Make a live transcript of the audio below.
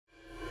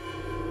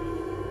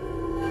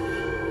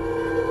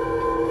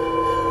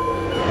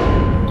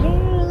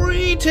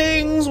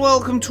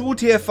welcome to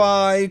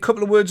TFI. A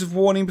couple of words of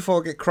warning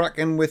before I get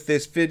cracking with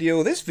this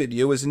video. This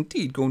video is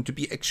indeed going to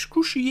be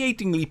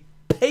excruciatingly,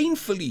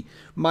 painfully,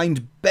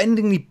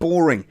 mind-bendingly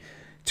boring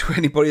to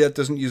anybody that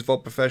doesn't use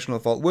Vault Professional or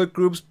Vault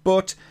Workgroups,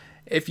 but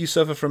if you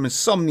suffer from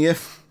insomnia,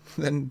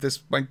 then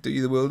this might do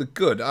you the world of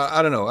good.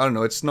 I don't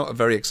know. It's not a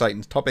very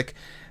exciting topic,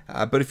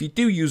 but if you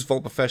do use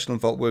Vault Professional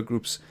and Vault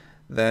Workgroups,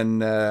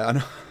 then I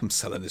know I'm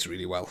selling this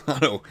really well. I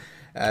know.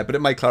 But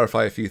it might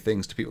clarify a few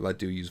things to people that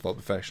do use Vault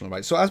Professional,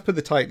 right? So as per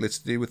the title, it's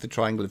to do with the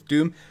Triangle of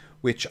Doom,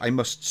 which I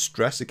must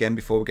stress again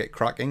before we get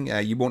cracking.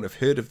 You won't have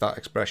heard of that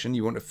expression.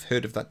 You won't have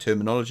heard of that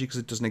terminology because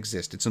it doesn't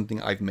exist. It's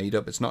something I've made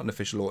up. It's not an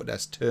official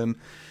Autodesk term.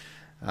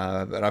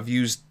 But I've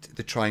used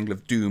the Triangle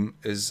of Doom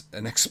as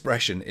an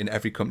expression in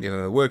every company I've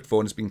ever worked for,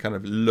 and it's been kind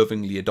of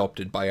lovingly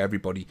adopted by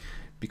everybody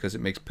because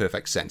it makes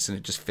perfect sense and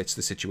it just fits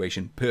the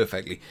situation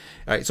perfectly.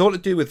 It's all to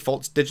do with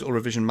Vault's digital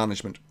revision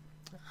management.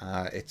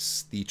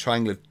 It's the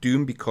Triangle of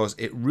Doom because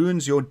it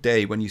ruins your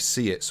day when you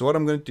see it. So what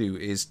I'm going to do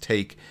is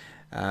take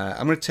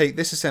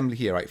this assembly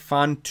here, right?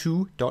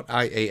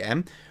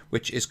 fan2.iam,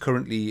 which is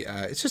currently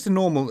it's just a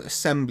normal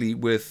assembly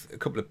with a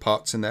couple of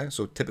parts in there.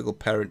 So typical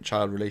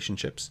parent-child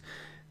relationships.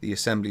 The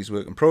assembly is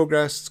work in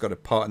progress. It's got a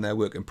part in there,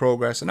 work in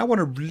progress, and I want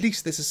to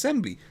release this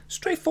assembly.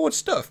 Straightforward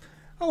stuff.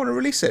 I want to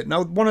release it.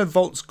 Now, one of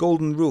Vault's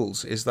golden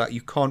rules is that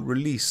you can't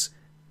release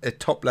a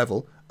top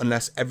level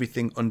unless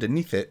everything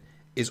underneath it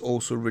is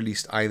also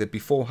released either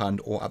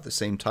beforehand or at the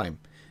same time.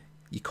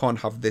 You can't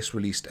have this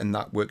released and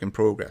that work in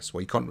progress.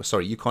 Well, you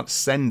can't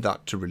send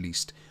that to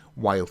released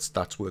whilst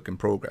that's work in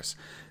progress.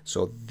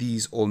 So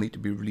these all need to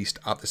be released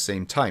at the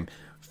same time.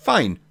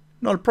 Fine,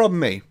 not a problem,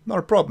 mate, not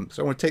a problem.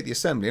 So I'm going to take the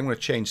assembly, I'm going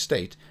to change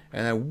state,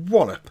 and then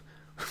wallop,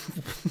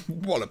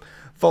 wallop.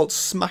 Vault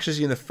smashes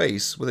you in the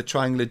face with a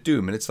Triangle of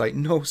Doom, and it's like,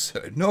 no,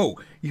 sir, no,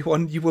 you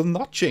will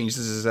not change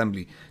this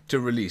assembly to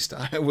released.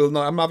 I will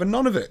not. I'm having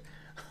none of it.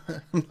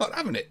 I'm not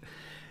having it.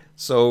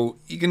 So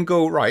you can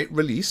go, right,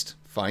 released,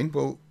 fine.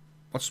 Well,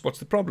 what's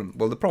the problem?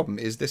 Well, the problem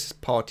is this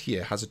part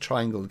here has a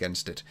triangle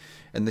against it,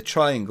 and the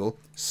triangle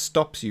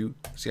stops you.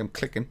 See, I'm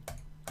clicking.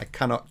 I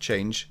cannot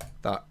change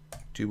that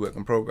to work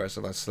in progress.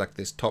 If I select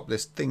this top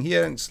list thing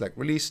here and select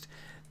released,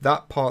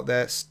 that part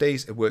there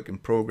stays a work in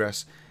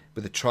progress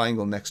with a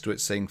triangle next to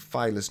it saying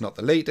file is not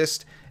the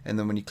latest. And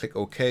then when you click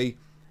OK,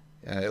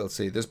 it'll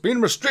say there's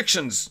been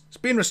restrictions. There's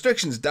been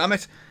restrictions, damn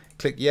it.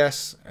 Click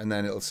yes, and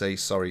then it'll say,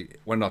 sorry,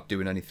 we're not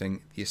doing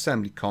anything. The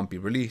assembly can't be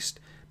released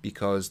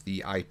because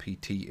the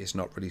IPT is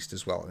not released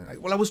as well. And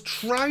like, well, I was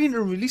trying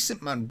to release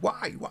it, man.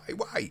 Why?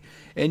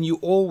 And you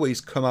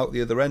always come out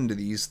the other end of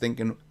these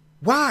thinking,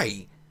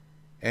 why?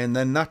 And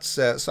then that's,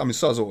 so, I mean,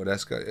 soz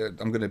Autodesk,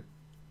 I'm going to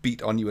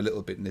beat on you a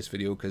little bit in this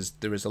video because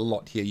there is a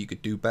lot here you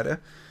could do better.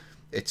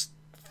 It's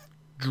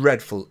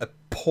dreadful,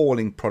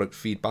 appalling product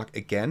feedback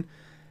again.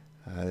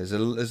 There's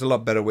a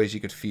lot better ways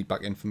you could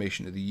feedback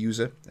information to the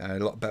user, a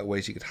lot better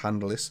ways you could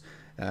handle this,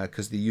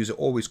 because the user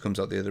always comes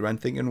out the other end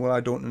thinking, well,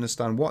 I don't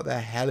understand what the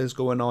hell is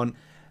going on,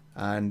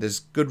 and there's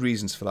good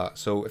reasons for that.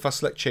 So if I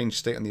select change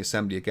state on the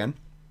assembly again,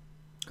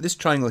 this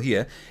triangle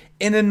here,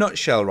 in a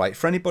nutshell, right,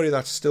 for anybody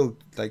that's still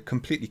like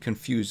completely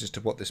confused as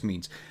to what this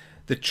means,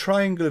 the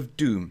Triangle of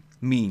Doom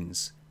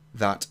means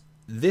that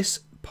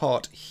this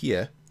part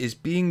here is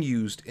being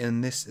used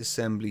in this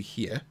assembly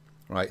here,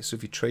 right? So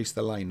if you trace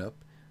the line up,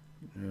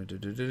 you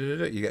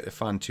get the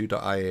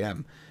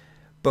fan2.iam,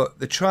 but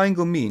the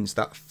triangle means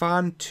that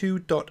fan2.iam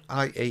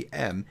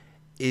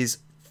is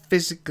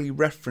physically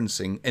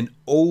referencing an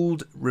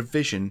old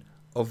revision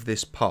of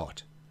this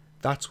part.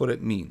 That's what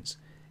it means.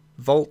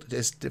 Vault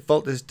has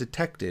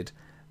detected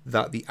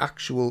that the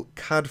actual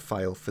CAD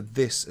file for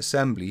this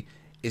assembly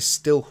is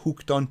still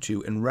hooked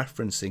onto and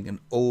referencing an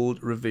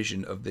old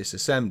revision of this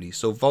assembly.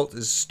 So Vault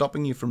is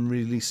stopping you from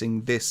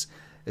releasing this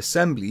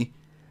assembly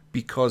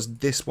because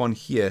this one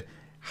here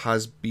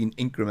has been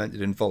incremented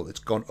in Vault. It's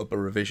gone up a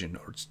revision,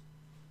 or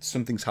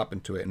something's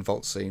happened to it, and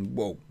Vault's saying,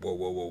 whoa,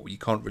 you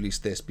can't release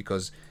this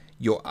because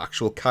your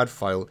actual CAD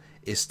file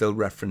is still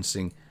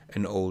referencing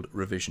an old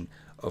revision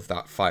of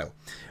that file.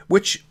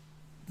 Which,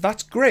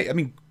 that's great. I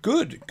mean,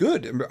 good.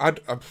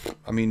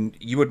 I mean,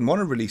 you wouldn't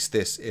want to release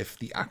this if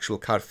the actual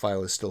CAD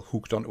file is still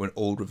hooked onto an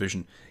old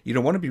revision. You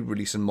don't want to be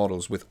releasing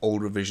models with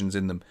old revisions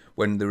in them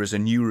when there is a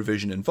new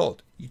revision in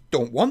Vault. You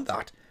don't want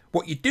that.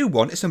 What you do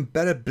want is some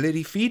better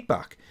bloody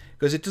feedback,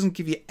 because it doesn't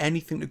give you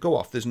anything to go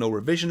off. There's no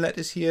revision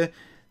letters here.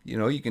 You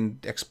know, you can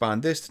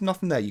expand this. There's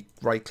nothing there. You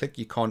right click,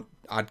 you can't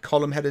add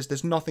column headers.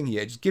 There's nothing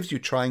here. It just gives you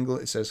a triangle.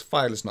 It says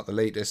file is not the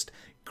latest.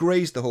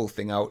 Grays the whole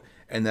thing out,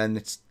 and then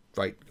it's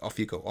right, off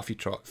you go, off you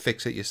trot,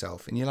 fix it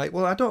yourself. And you're like,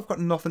 well, I've got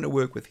nothing to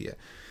work with here.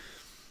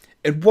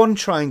 And one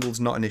triangle's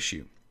not an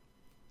issue.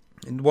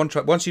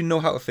 Once you know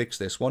how to fix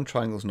this, one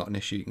triangle's not an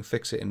issue. You can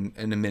fix it in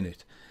a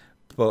minute.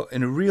 But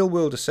in a real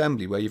world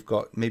assembly where you've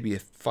got maybe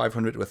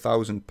 500 to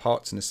 1,000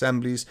 parts and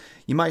assemblies,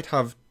 you might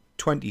have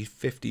 20,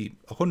 50,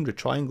 100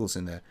 triangles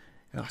in there.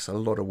 And that's a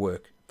lot of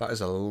work. That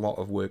is a lot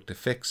of work to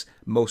fix.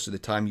 Most of the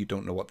time you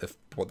don't know what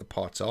the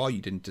parts are.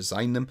 You didn't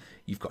design them.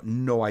 You've got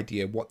no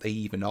idea what they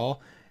even are.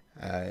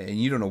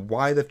 and you don't know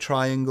why they've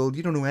triangled,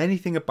 you don't know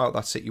anything about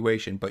that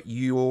situation, but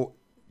you're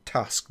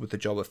tasked with the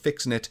job of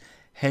fixing it,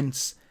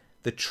 hence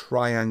the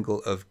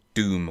triangle of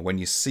doom. When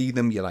you see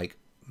them, you're like,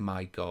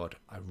 my God,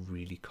 I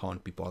really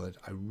can't be bothered.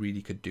 I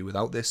really could do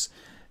without this,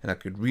 and I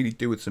could really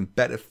do with some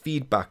better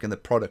feedback in the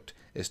product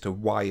as to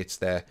why it's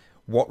there,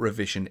 what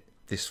revision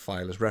this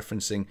file is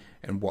referencing,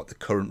 and what the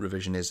current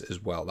revision is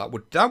as well.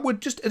 That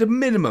would just, at a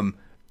minimum,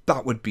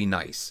 that would be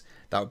nice.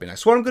 That would be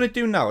nice. So what I'm going to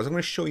do now is I'm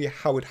going to show you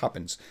how it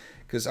happens,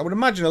 because I would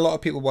imagine a lot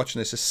of people watching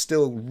this are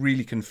still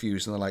really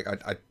confused, and they're like,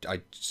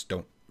 I just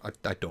don't,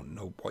 I don't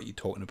know what you're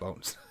talking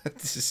about.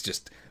 This is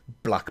just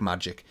black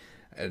magic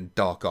and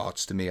dark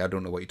arts to me. I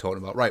don't know what you're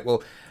talking about. Right,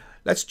 well,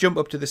 let's jump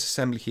up to this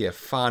assembly here,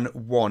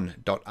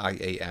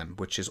 fan1.iam,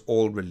 which is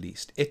all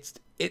released. It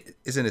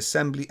is an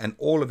assembly, and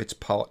all of its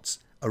parts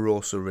are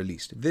also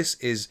released. This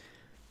is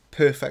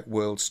perfect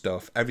world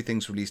stuff.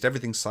 Everything's released,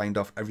 everything's signed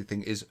off,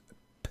 everything is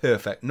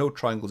perfect. No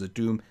triangles of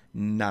doom,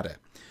 nada.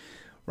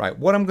 Right,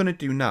 what I'm going to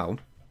do now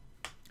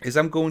is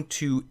I'm going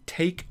to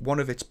take one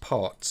of its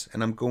parts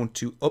and I'm going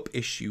to up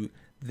issue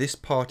this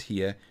part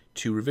here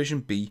to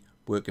revision B,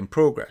 work in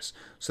progress.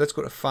 So let's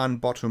go to fan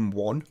bottom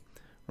 1,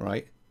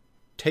 right?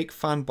 Take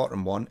fan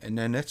bottom 1 and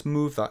then let's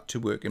move that to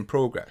work in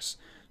progress.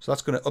 So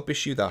that's going to up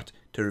issue that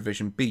to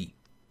revision B,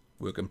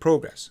 work in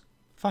progress.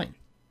 Fine.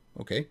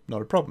 Okay,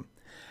 not a problem.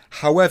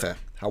 However,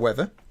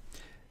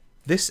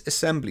 this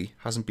assembly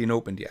hasn't been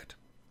opened yet.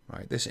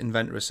 Right, this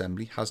Inventor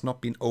assembly has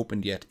not been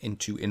opened yet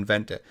into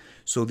Inventor.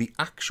 So the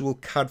actual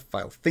CAD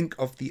file, think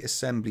of the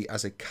assembly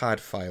as a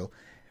CAD file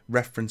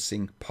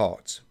referencing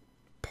parts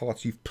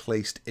you've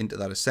placed into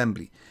that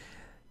assembly.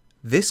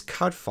 This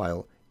CAD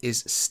file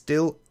is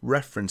still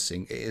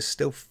referencing, it is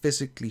still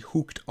physically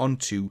hooked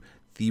onto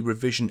the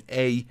revision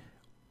A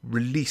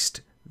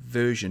released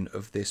version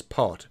of this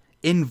part.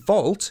 In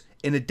Vault,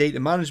 in a data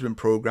management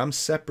program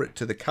separate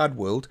to the CAD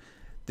world,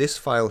 this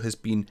file has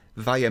been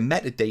via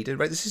metadata,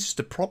 right? This is just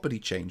a property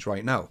change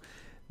right now.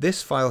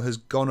 This file has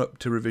gone up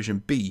to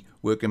revision B,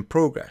 work in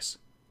progress,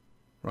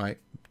 right?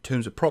 In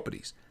terms of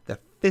properties. The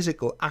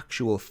physical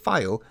actual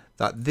file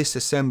that this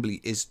assembly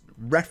is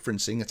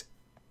referencing, it's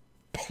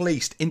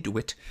placed into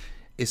it,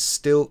 is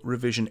still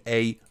revision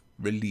A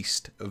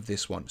released of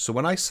this one. So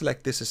when I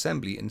select this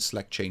assembly and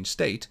select change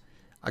state,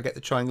 I get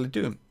the triangle of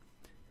doom.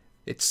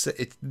 It's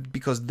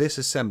because this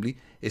assembly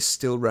is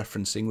still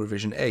referencing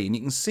revision A, and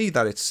you can see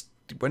that it's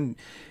and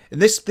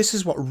this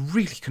is what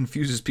really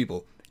confuses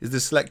people, is the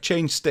select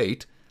change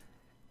state,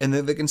 and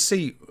then they can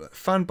see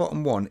fan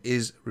bottom 1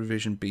 is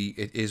revision B,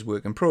 it is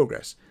work in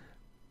progress,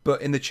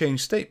 but in the change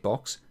state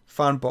box,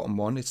 fan bottom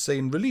 1, it's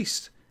saying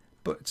released,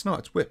 but it's not,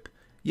 it's whip.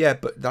 Yeah,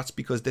 but that's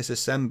because this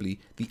assembly,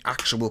 the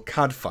actual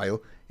CAD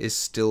file, is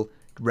still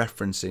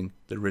referencing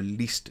the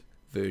released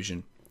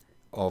version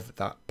of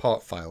that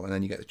part file, and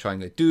then you get the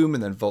triangle of doom,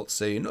 and then Vault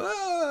saying,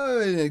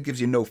 oh, it gives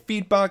you no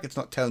feedback, it's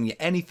not telling you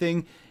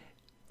anything.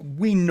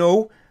 We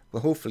know,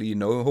 well, hopefully you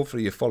know,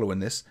 hopefully you're following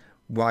this,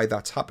 why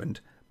that's happened.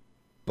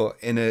 But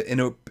in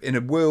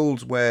a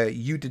world where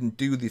you didn't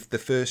do the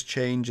first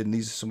change and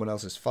these are someone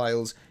else's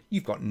files,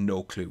 you've got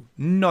no clue,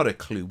 not a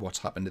clue what's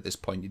happened at this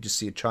point. You just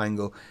see a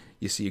triangle,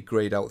 you see a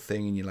grayed out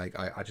thing, and you're like,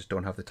 I just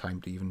don't have the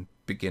time to even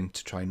begin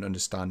to try and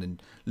understand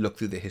and look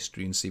through the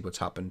history and see what's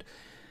happened.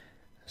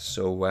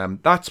 So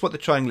that's what the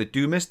triangle of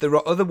doom is. There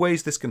are other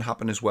ways this can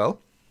happen as well.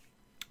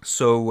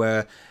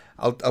 So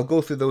I'll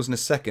go through those in a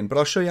second, but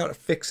I'll show you how to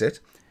fix it.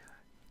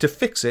 To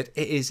fix it,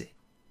 it is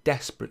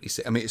desperately,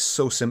 I mean, it's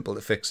so simple to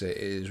fix it.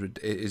 It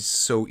is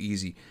so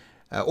easy.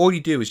 All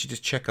you do is you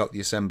just check out the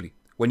assembly.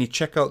 When you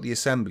check out the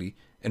assembly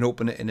and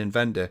open it in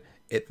Inventor,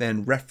 it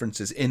then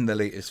references in the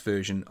latest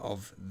version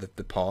of the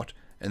part,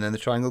 and then the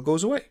triangle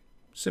goes away.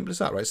 Simple as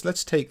that, right? So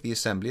let's take the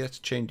assembly. Let's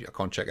change it. I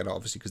can't check it out,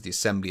 obviously, because the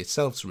assembly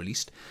itself is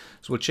released.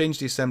 So we'll change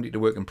the assembly to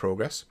work in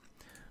progress.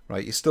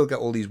 Right, you still get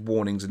all these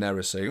warnings and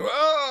errors saying,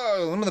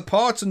 oh, one of the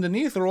parts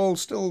underneath are all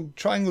still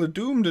triangle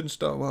doomed and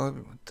stuff. Well,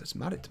 it doesn't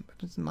matter. It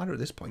doesn't matter at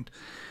this point.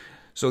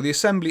 So the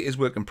assembly is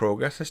work in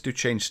progress. Let's do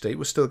change state.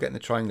 We're still getting the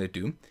triangle of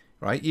doom,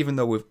 right? Even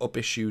though we've up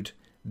issued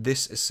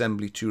this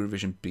assembly to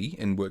revision B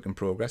in work in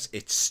progress,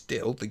 it's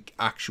still, the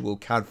actual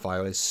CAD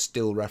file is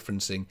still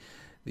referencing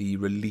the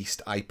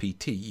released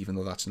IPT, even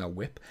though that's now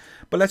WIP.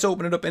 But let's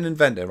open it up in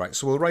Inventor, right?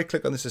 So we'll right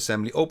click on this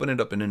assembly, open it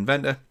up in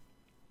Inventor.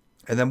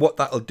 And then what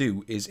that'll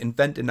do is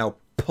Inventor now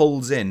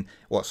pulls in,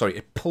 well, sorry,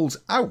 it pulls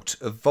out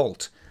of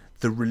Vault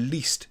the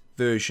released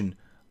version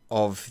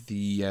of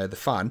the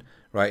fan,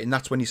 right? And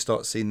that's when you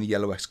start seeing the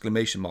yellow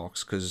exclamation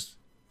marks, because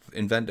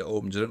Inventor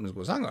opens it up and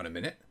goes, hang on a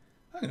minute,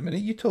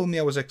 you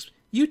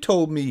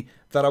told me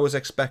that I was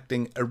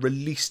expecting a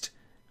released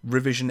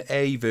revision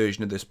A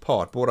version of this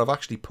part, but what I've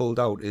actually pulled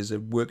out is a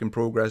work in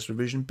progress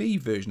revision B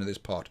version of this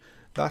part.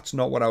 That's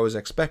not what I was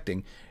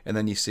expecting. And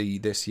then you see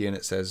this here and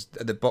it says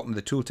at the bottom of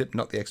the tooltip,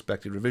 not the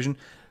expected revision.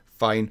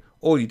 Fine.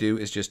 All you do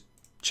is just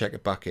check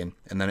it back in,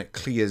 and then it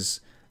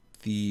clears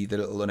the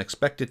little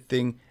unexpected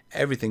thing.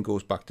 Everything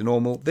goes back to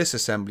normal. This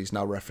assembly is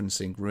now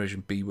referencing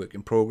revision B, work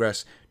in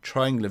progress.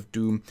 Triangle of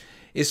doom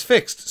is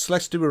fixed. So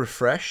let's do a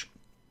refresh.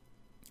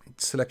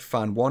 select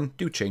fan 1,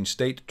 do change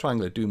state,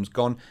 triangle of doom's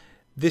gone.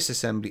 This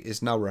assembly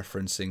is now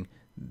referencing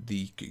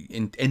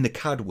in the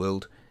CAD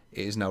world,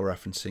 it is now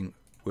referencing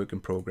work in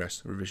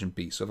progress revision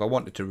B. So if I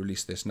wanted to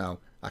release this now,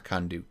 I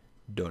can do.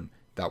 Done.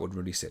 That would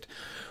release it.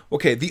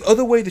 Okay, the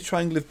other way the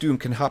triangle of doom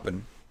can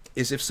happen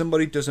is if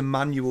somebody does a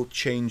manual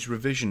change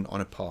revision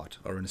on a part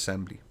or an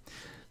assembly.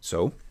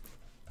 So,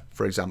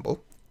 for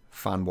example,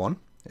 fan 1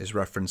 is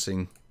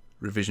referencing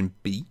revision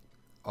B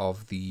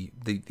of the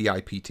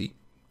IPT.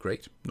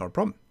 Great, not a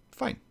problem.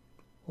 Fine.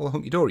 All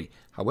hunky-dory.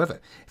 However,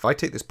 if I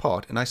take this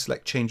part and I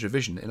select change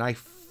revision and I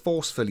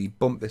forcefully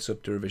bump this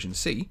up to revision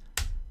C,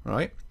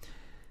 right?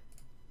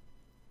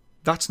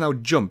 That's now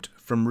jumped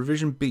from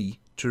revision B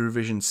to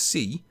revision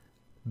C,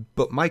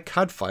 but my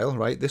CAD file,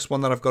 right, this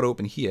one that I've got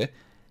open here,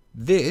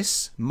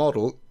 this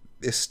model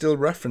is still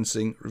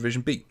referencing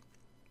revision B,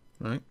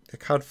 right? The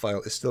CAD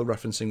file is still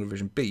referencing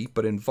revision B,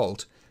 but in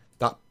Vault,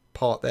 that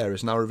part there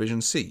is now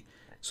revision C.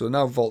 So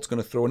now Vault's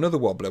going to throw another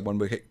wobbler when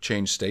we hit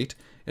change state,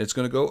 and it's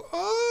going to go,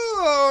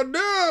 oh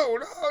no,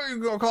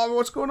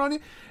 what's going on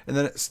here? And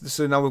then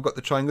so now we've got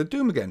the triangle of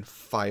doom again.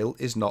 File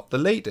is not the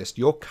latest.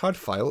 Your CAD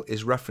file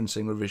is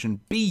referencing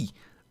revision B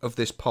of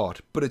this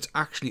part, but it's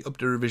actually up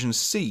to revision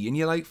C. And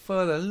you're like,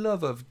 for the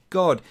love of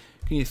God,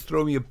 can you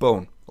throw me a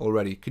bone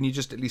already? Can you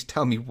just at least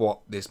tell me what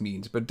this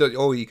means? But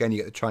again, you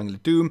get the triangle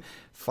of doom.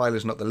 File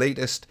is not the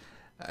latest,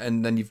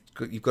 and then you've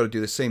got to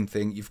do the same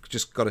thing. You've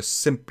just got to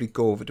simply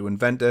go over to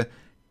Inventor,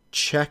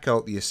 check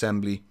out the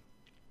assembly,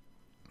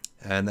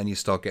 and then you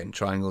start getting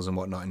triangles and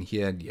whatnot in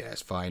here.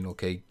 Yes, fine,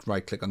 okay,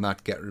 right click on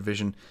that, get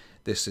revision.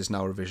 This is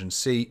now revision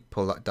C.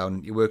 Pull that down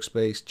into your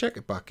workspace, check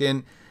it back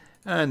in,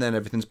 and then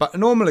everything's back to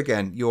normal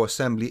again. Your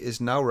assembly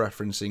is now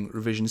referencing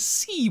revision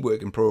C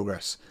work in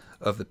progress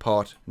of the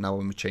part. Now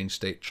when we change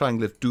state,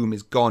 triangle of doom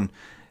is gone,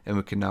 and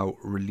we can now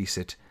release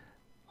it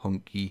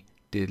hunky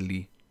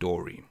diddly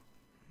dory.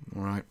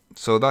 Alright,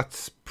 so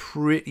that's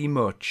pretty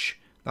much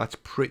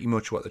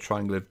what the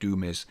triangle of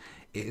doom is.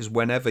 It is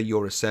whenever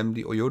your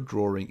assembly or your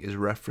drawing is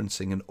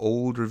referencing an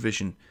old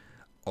revision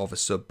of a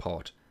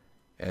subpart.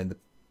 And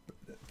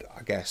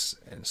I guess,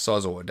 and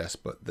soz Autodesk,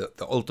 but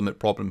the ultimate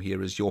problem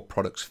here is your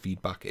product's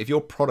feedback. If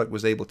your product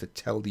was able to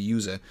tell the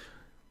user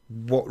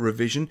what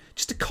revision,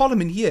 just a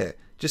column in here,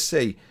 just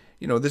say,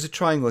 you know, there's a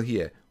triangle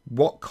here.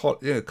 What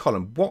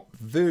column, what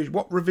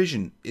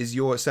revision is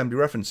your assembly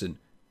referencing?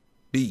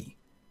 B.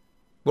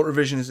 What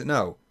revision is it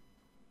now?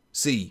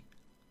 C.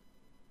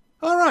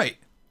 All right.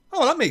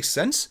 Oh, that makes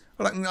sense.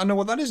 Well, I know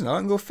what that is now. I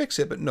can go fix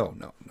it. But no.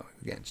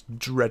 Again, it's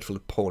dreadful,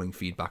 appalling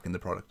feedback in the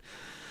product.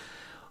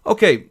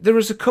 Okay, there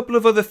is a couple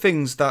of other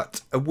things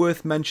that are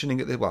worth mentioning.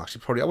 Well,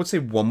 actually, probably I would say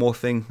one more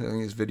thing. I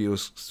think this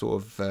video's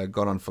sort of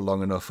gone on for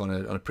long enough on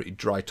a pretty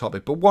dry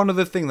topic. But one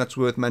other thing that's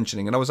worth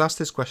mentioning, and I was asked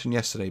this question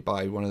yesterday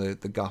by one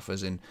of the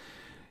gaffers in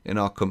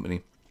our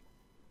company,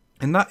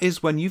 and that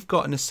is when you've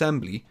got an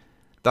assembly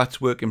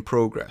that's work in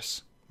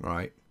progress,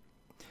 right?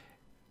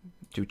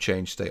 Do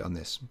change state on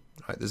this.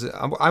 Right,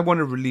 I want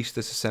to release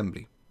this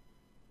assembly,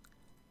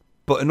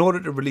 but in order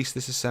to release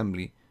this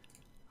assembly,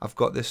 I've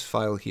got this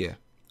file here,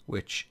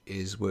 which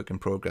is work in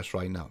progress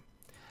right now.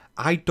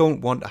 I don't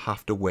want to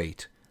have to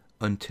wait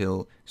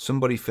until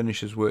somebody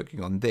finishes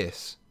working on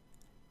this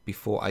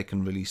before I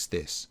can release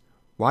this.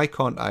 Why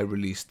can't I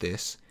release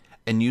this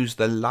and use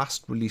the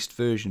last released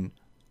version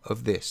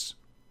of this?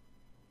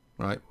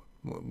 Right?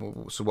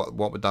 So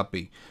what would that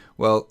be?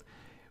 Well,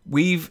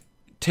 we've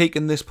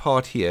taken this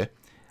part here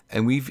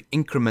and we've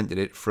incremented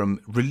it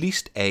from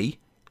released A,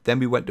 then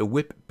we went to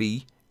whip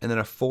B, and then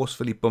I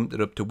forcefully bumped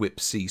it up to whip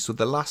C. So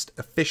the last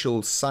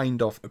official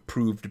signed off,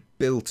 approved,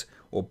 built,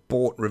 or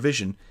bought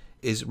revision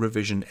is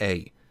revision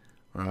A.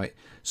 Right?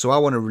 So I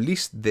want to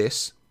release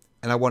this,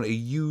 and I want to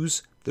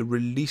use the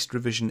released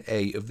revision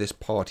A of this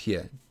part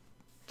here.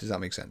 Does that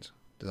make sense?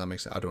 Does that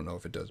make sense? I don't know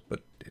if it does,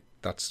 but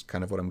that's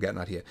kind of what I'm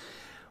getting at here.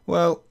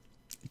 Well,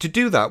 to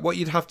do that, what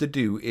you'd have to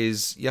do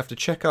is you have to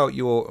check out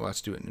your... Well, let's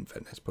do it in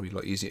Inventor. It's probably a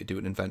lot easier to do it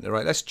in Inventor.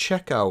 Right, let's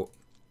check out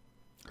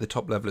the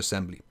top level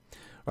assembly.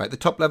 Right, the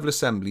top level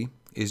assembly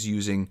is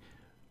using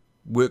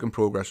work in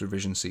progress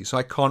revision C. So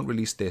I can't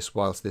release this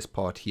whilst this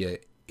part here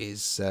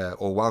is,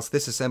 or whilst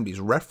this assembly is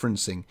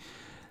referencing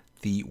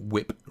the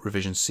whip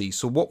revision C.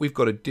 So what we've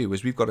got to do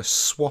is we've got to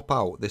swap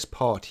out this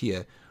part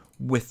here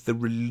with the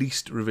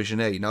released revision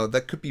A. Now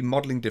there could be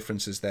modeling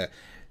differences there.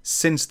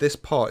 Since this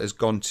part has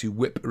gone to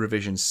whip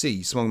revision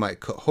C, someone might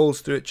cut holes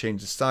through it,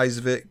 change the size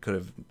of it, could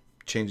have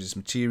changed its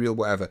material,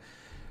 whatever.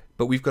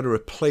 But we've got to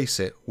replace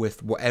it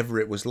with whatever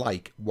it was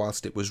like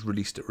whilst it was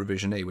released at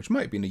revision A, which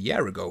might have been a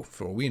year ago,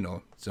 for all we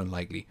know. It's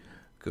unlikely.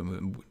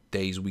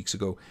 Days, weeks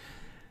ago.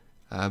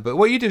 But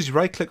what you do is you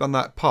right click on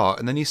that part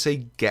and then you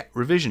say get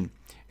revision.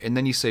 And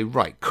then you say,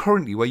 right,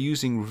 currently we're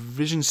using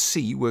revision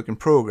C, work in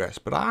progress,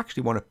 but I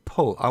actually want to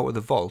pull out of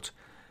the vault,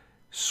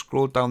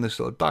 scroll down this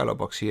little dialog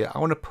box here. I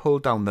want to pull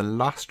down the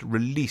last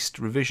released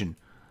revision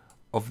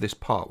of this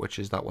part, which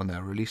is that one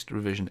there, released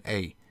revision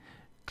A.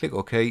 Click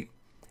OK.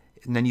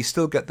 And then you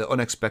still get the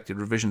unexpected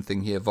revision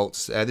thing here.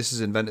 Vaults. This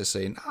is Inventor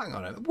saying, hang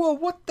on a minute, whoa,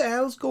 what the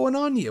hell's going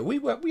on here? We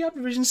had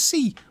revision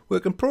C,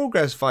 work in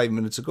progress 5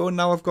 minutes ago, and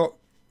now I've got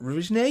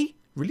revision A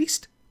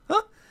released.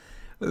 Huh?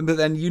 But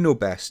then you know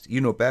best.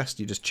 You know best.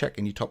 You just check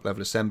in your top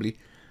level assembly,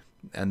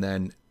 and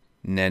then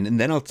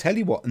I'll tell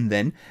you what. And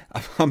then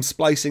I'm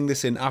splicing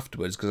this in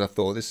afterwards because I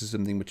thought this is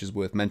something which is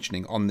worth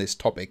mentioning on this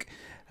topic,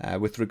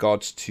 with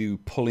regards to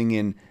pulling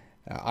in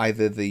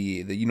either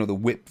the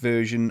whip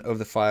version of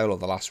the file or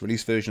the last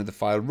release version of the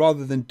file,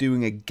 rather than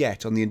doing a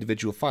get on the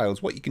individual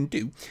files. What you can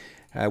do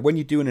when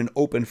you're doing an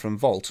open from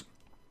Vault.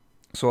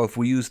 So if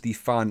we use the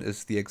fan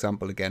as the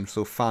example again,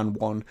 so fan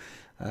 1,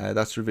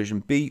 that's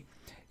revision B.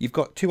 You've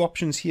got two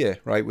options here,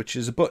 right, which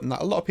is a button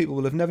that a lot of people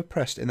will have never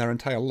pressed in their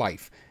entire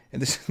life.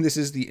 And this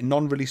is the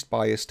non-released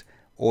biased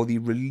or the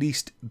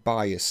released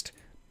biased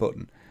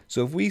button.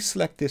 So if we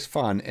select this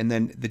fan and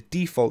then the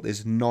default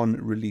is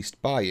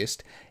non-released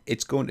biased,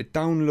 it's going to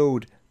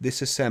download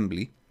this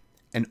assembly,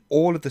 and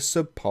all of the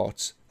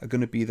subparts are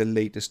going to be the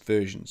latest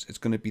versions. It's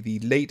going to be the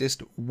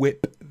latest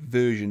whip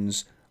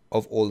versions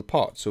of all the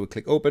parts. So we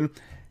click open,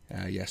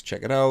 yes,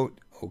 check it out,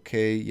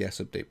 okay, yes,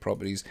 update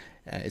properties.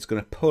 It's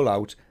going to pull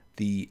out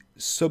the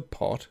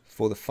subpart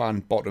for the fan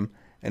bottom,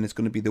 and it's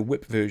going to be the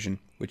whip version,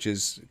 which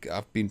is,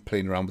 I've been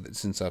playing around with it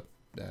since I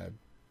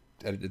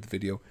edited the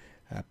video,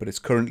 but it's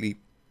currently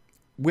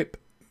whip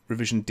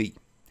revision D.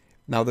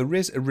 Now there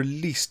is a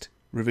released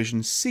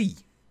revision C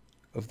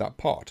of that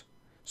part.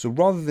 So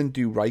rather than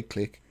do right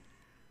click,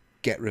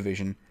 get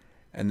revision,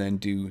 and then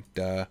do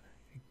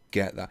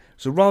get that.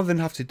 So rather than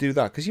have to do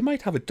that, because you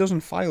might have a dozen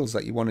files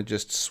that you want to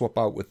just swap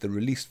out with the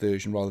released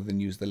version rather than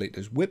use the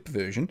latest whip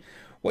version,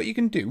 what you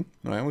can do,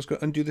 right, I'm just going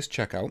to undo this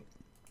checkout.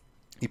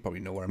 You probably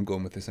know where I'm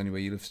going with this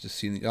anyway. You've just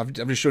seen, I've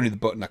just shown you the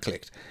button I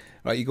clicked.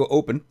 Right, you go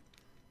open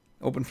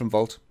from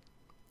Vault,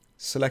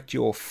 select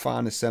your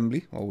fan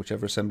assembly, or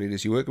whichever assembly it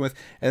is you're working with,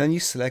 and then you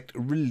select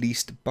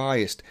released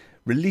biased.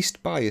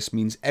 Released bias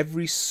means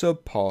every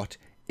subpart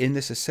in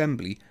this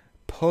assembly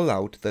pull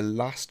out the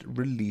last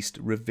released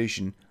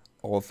revision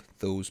of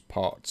those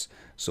parts.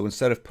 So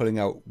instead of pulling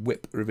out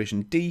whip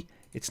revision D,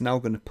 it's now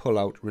going to pull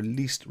out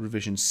released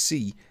revision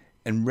C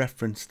and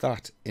reference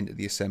that into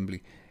the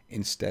assembly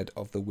instead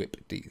of the whip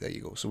D. There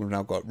you go. So we've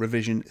now got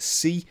revision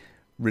C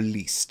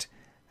released.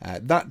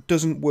 That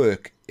doesn't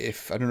work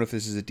if, I don't know if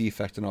this is a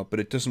defect or not, but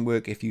it doesn't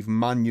work if you've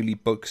manually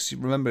booked.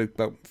 Remember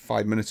about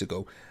 5 minutes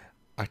ago,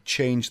 I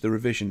changed the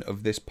revision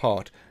of this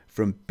part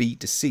from B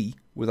to C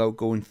without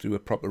going through a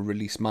proper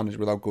release manager,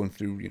 without going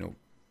through,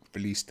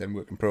 released and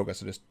work in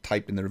progress. I just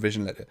typed in the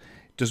revision letter.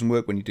 It doesn't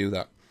work when you do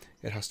that.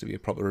 It has to be a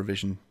proper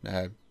revision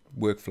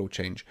workflow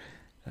change.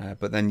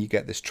 But then you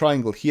get this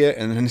triangle here,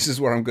 and then this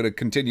is where I'm going to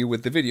continue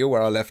with the video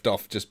where I left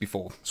off just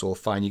before. So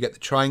fine, you get the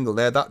triangle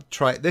there.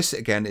 This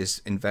again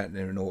is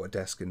Inventor and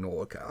Autodesk and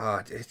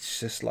AutoCAD. It's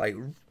just like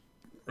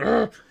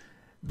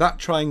that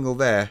triangle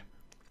there.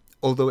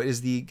 Although it is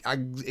the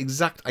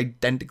exact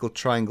identical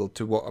triangle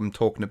to what I'm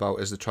talking about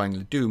as the Triangle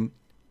of Doom,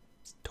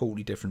 it's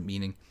totally different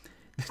meaning.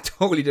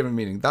 Totally different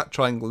meaning. That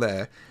triangle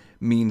there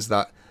means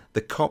that the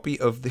copy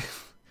of the...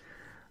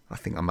 I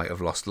think I might have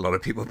lost a lot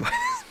of people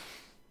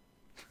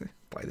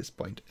by this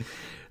point.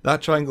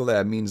 That triangle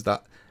there means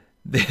that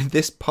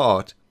this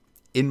part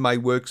in my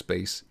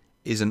workspace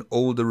is an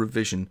older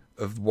revision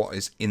of what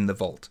is in the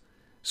vault.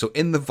 So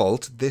in the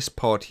vault, this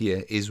part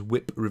here is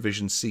whip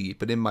revision C,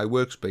 but in my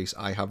workspace,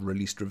 I have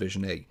released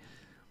revision A.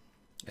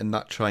 And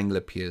that triangle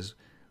appears,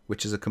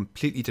 which is a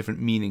completely different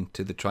meaning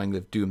to the Triangle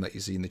of Doom that you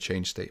see in the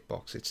change state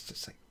box. It's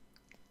just like,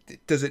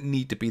 does it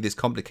need to be this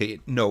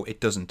complicated? No, it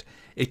doesn't.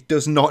 It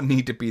does not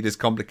need to be this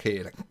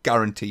complicated. I can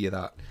guarantee you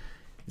that.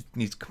 It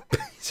needs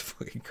it's a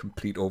fucking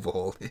complete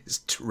overhaul. It's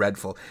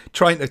dreadful.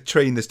 Trying to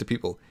train this to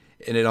people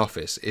in an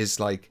office is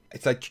like,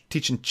 it's like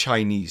teaching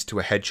Chinese to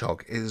a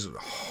hedgehog. It is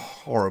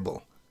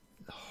horrible.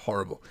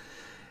 Horrible.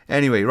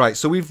 Anyway, right,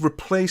 so we've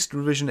replaced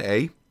revision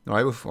A. All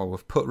right,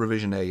 we've put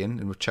revision A in,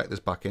 and we've checked this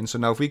back in. So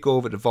now if we go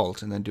over to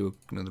Vault and then do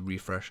another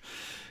refresh,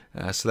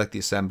 select the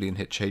assembly and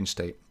hit change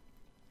state,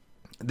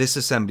 this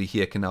assembly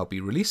here can now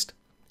be released,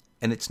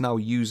 and it's now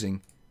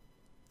using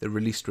the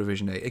released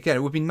revision A. Again, it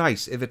would be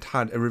nice if it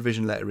had a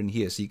revision letter in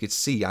here so you could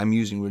see I'm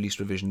using released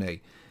revision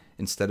A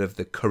instead of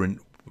the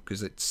current,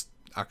 because it's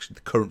actually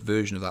the current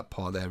version of that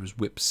part there is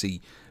whip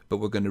C, but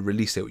we're going to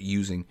release it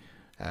using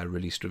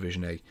released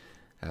revision A.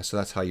 So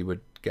that's how you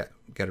would get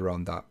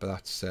around that. But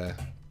that's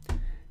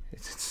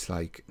it's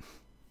like,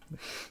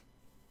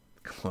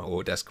 come on,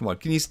 Autodesk, come on.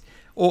 Can you,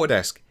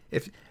 Autodesk?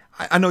 If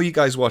I know you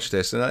guys watch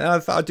this, and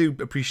I do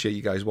appreciate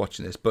you guys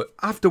watching this, but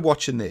after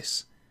watching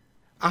this,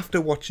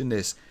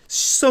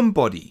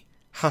 somebody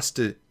has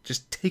to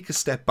just take a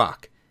step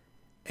back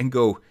and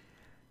go,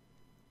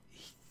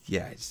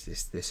 yeah,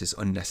 this is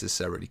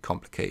unnecessarily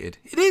complicated.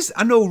 It is.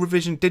 I know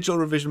digital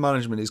revision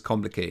management is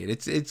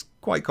complicated. It's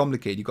quite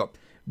complicated. You've got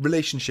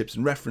relationships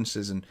and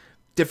references and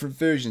different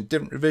versions,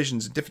 different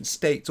revisions and different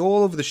states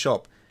all over the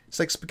shop. It's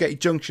like spaghetti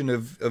junction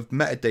of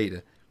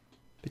metadata.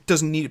 It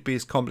doesn't need to be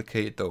as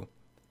complicated though.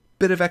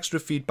 bit of extra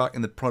feedback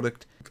in the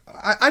product.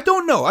 I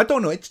don't know.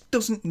 It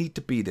doesn't need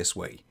to be this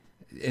way.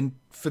 And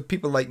for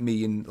people like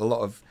me and a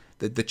lot of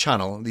the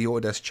channel, the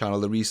Autodesk channel,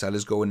 the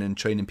resellers going in and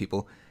training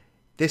people,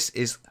 this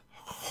is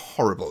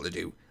horrible to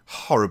do.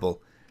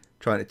 Horrible.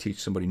 Trying to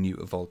teach somebody new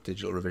to Vault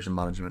Digital Revision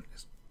Management.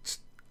 It's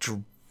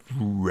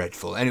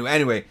dreadful.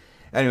 Anyway,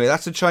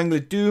 that's the Triangle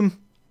of Doom.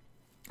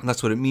 And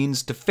that's what it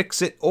means. To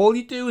fix it, all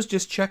you do is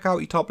just check out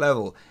your top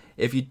level.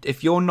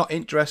 If you're not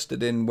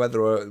interested in whether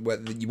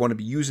you want to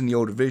be using the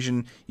old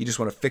revision, you just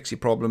want to fix your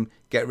problem,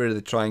 get rid of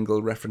the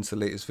triangle, reference the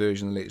latest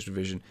version, the latest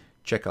revision,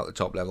 check out the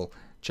top level,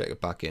 check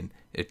it back in.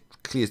 It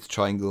clears the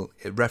triangle,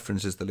 it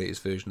references the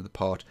latest version of the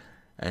part,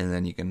 and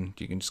then you can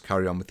just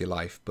carry on with your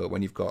life. But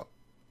when you've got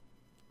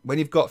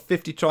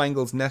 50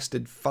 triangles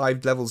nested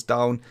 5 levels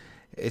down,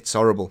 it's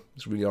horrible.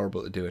 It's really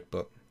horrible to do it,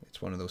 but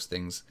it's one of those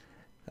things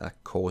that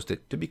caused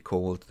it to be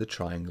called the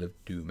Triangle of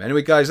Doom.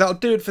 Anyway, guys, that'll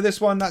do it for this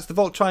one. That's the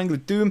Vault Triangle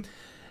of Doom.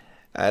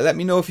 Let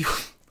me know if you...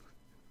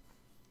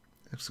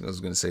 I was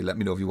going to say, let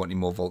me know if you want any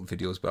more Vault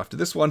videos, but after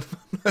this one,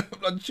 I'm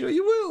not sure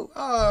you will.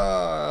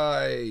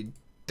 I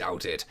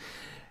doubt it.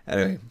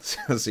 Anyway,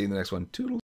 I'll see you in the next one. Toodles.